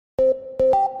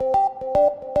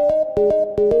Welcome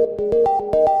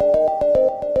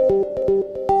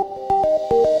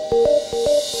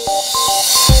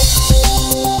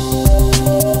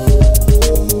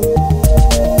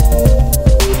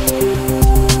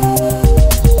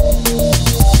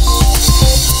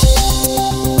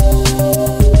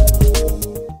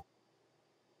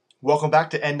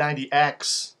back to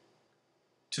N90X.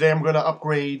 Today I'm going to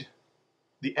upgrade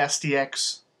the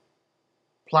SDX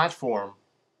platform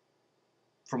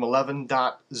from 11.0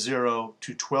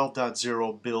 to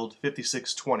 12.0 build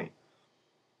 5620.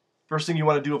 First thing you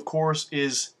want to do, of course,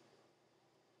 is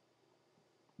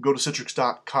go to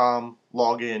citrix.com,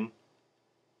 log in,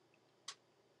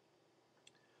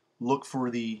 look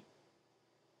for the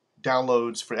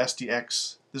downloads for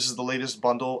SDX. This is the latest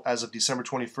bundle as of December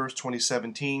 21st,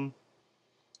 2017.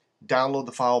 Download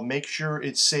the file. Make sure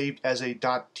it's saved as a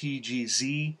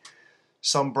 .tgz.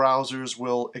 Some browsers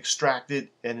will extract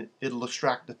it and it'll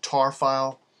extract the tar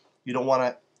file. You don't want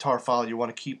a tar file. You want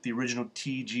to keep the original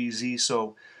TGZ.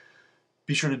 So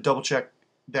be sure to double check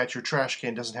that your trash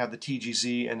can doesn't have the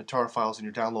TGZ and the tar files in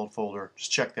your download folder.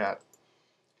 Just check that.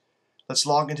 Let's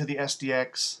log into the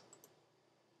SDX.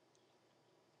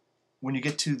 When you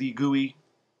get to the GUI,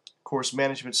 of course,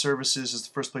 Management Services is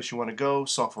the first place you want to go.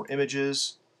 Software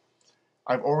Images.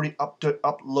 I've already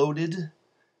uploaded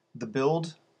the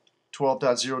build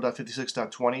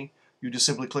 12.0.56.20. You just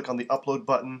simply click on the upload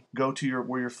button, go to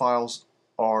where your files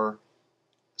are,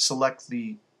 select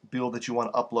the build that you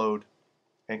want to upload,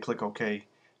 and click OK.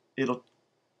 It'll,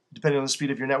 depending on the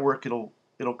speed of your network, it'll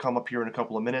come up here in a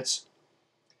couple of minutes.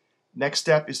 Next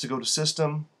step is to go to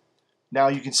System. Now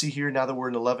you can see here, now that we're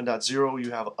in 11.0,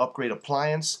 you have Upgrade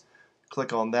Appliance.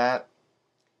 Click on that.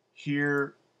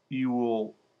 Here you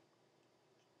will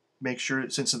make sure,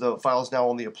 since the file is now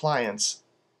on the appliance,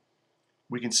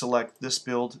 we can select this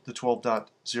build, the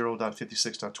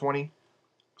 12.0.56.20.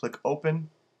 Click Open,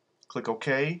 click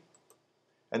OK,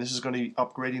 and this is going to be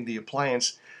upgrading the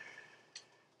appliance.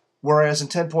 Whereas in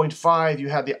 10.5 you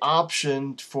had the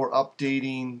option for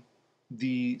updating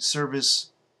the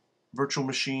service virtual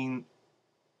machine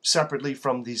separately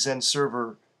from the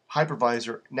XenServer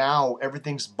hypervisor. Now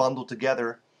everything's bundled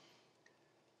together,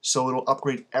 so it'll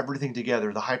upgrade everything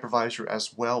together, the hypervisor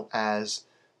as well as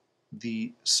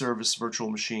the service virtual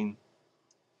machine.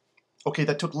 Okay,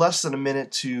 that took less than a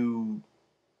minute to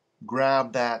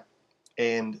grab that,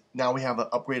 and now we have an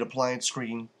upgrade appliance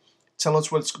screen. Tell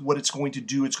us what it's going to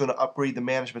do. It's going to upgrade the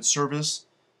management service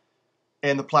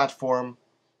and the platform.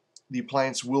 The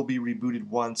appliance will be rebooted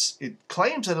once. It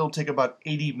claims that it'll take about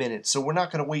 80 minutes, so we're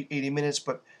not going to wait 80 minutes,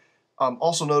 but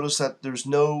also notice that there's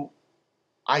no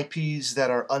IPs that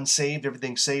are unsaved.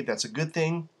 Everything's saved. That's a good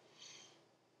thing.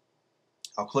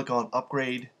 I'll click on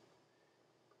Upgrade,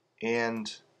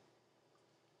 and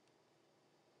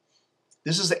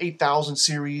this is the 8000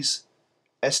 series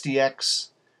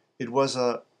SDX. It was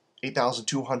a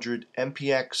 8200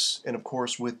 MPX, and of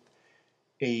course with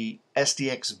a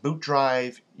SDX boot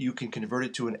drive you can convert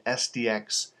it to an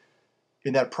SDX.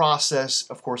 In that process,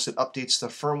 of course, it updates the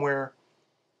firmware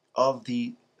of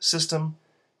the system.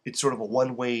 It's sort of a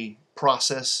one-way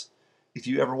process. If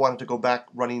you ever wanted to go back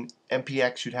running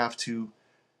MPX, you'd have to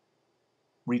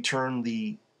return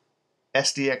the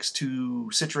SDX to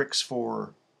Citrix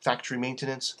for factory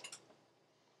maintenance.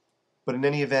 But in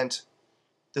any event,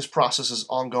 this process is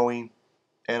ongoing,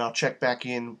 and I'll check back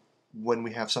in when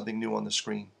we have something new on the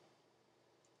screen.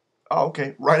 Oh,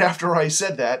 okay, right after I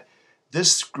said that,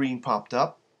 this screen popped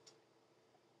up,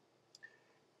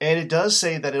 and it does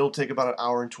say that it'll take about 1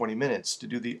 hour and 20 minutes to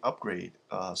do the upgrade.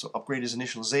 So upgrade is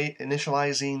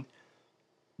initializing,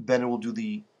 then it will do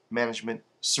the management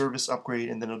service upgrade,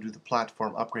 and then it'll do the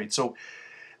platform upgrade. So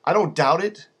I don't doubt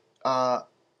it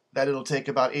that it'll take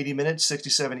about 80 minutes,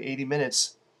 67, 80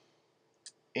 minutes,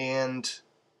 and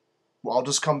well, I'll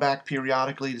just come back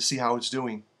periodically to see how it's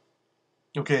doing.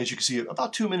 Okay, as you can see,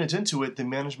 about 2 minutes into it, the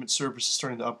management service is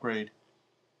starting to upgrade.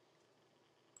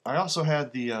 I also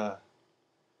had the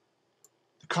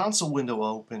console window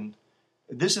open.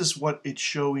 This is what it's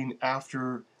showing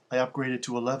after I upgraded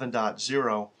to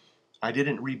 11.0. I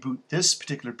didn't reboot this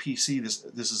particular PC.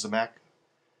 This is a Mac,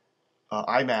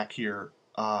 iMac here.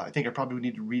 I think I probably would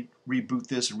need to reboot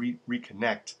this and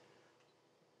reconnect,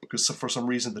 because for some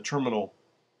reason the terminal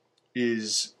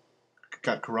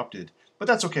got corrupted. But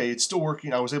that's okay. It's still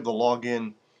working. I was able to log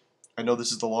in. I know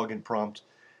this is the login prompt.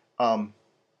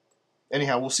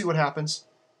 Anyhow, we'll see what happens.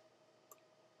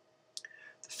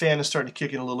 The fan is starting to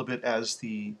kick in a little bit as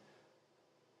the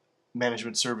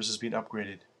management service is being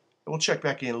upgraded. We'll check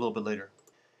back in a little bit later.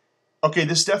 Okay,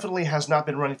 this definitely has not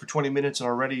been running for 20 minutes, and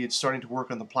already it's starting to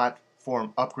work on the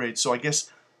platform upgrade. So I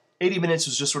guess 80 minutes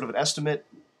is just sort of an estimate.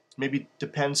 Maybe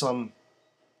depends on,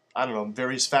 I don't know,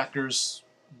 various factors.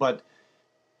 But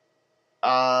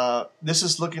this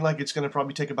is looking like it's going to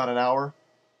probably take about an hour.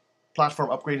 Platform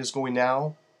upgrade is going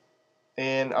now.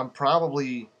 And I'm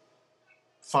probably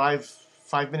five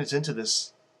minutes into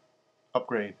this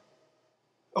upgrade.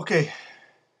 Okay,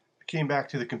 I came back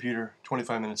to the computer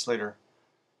 25 minutes later,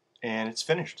 and it's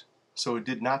finished. So it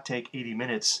did not take 80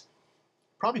 minutes.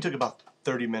 Probably took about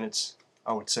 30 minutes,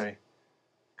 I would say,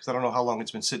 because I don't know how long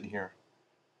it's been sitting here.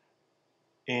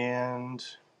 And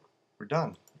we're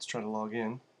done. Let's try to log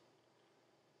in.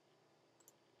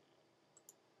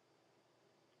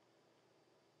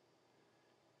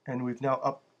 And we've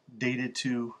now updated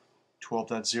to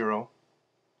 12.0,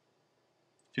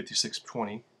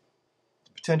 5620.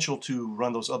 The potential to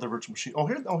run those other virtual machines. Oh,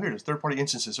 here it is. Third-party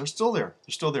instances. They're still there.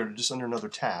 They're still there. They're just under another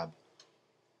tab.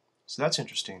 So that's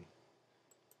interesting.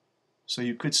 So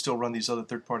you could still run these other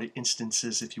third-party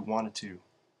instances if you wanted to.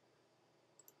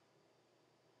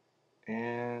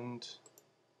 And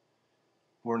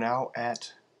we're now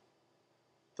at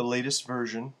the latest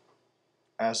version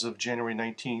as of January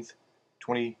 19th,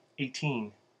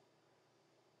 2018.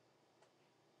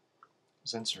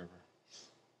 XenServer.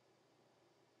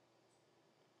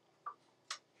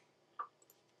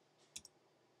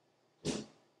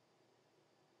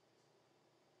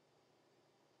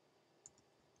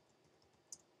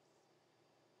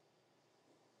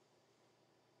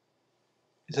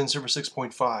 XenServer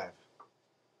 6.5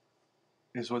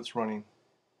 is what's running,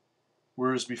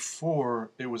 whereas before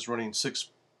it was running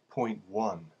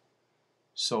 6.1.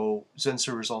 So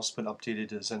XenServer has also been updated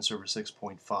to XenServer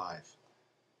 6.5.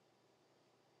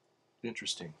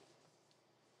 Interesting.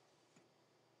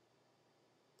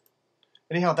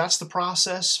 Anyhow, that's the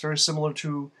process, very similar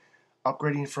to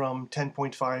upgrading from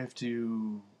 10.5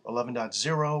 to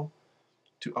 11.0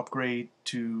 to upgrade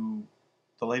to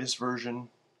the latest version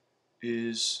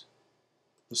is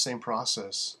the same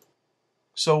process.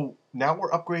 So now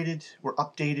we're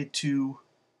updated to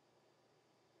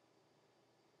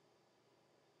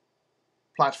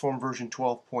platform version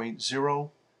 12.0,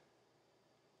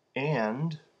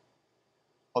 and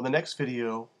on the next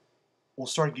video we'll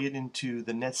start getting into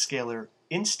the NetScaler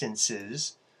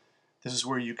instances. This is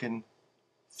where you can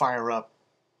fire up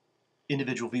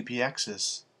individual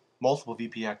VPXs, multiple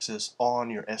VPXs on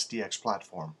your SDX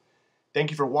platform. Thank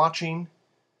you for watching.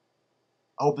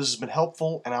 I hope this has been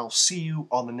helpful, and I'll see you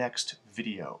on the next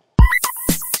video.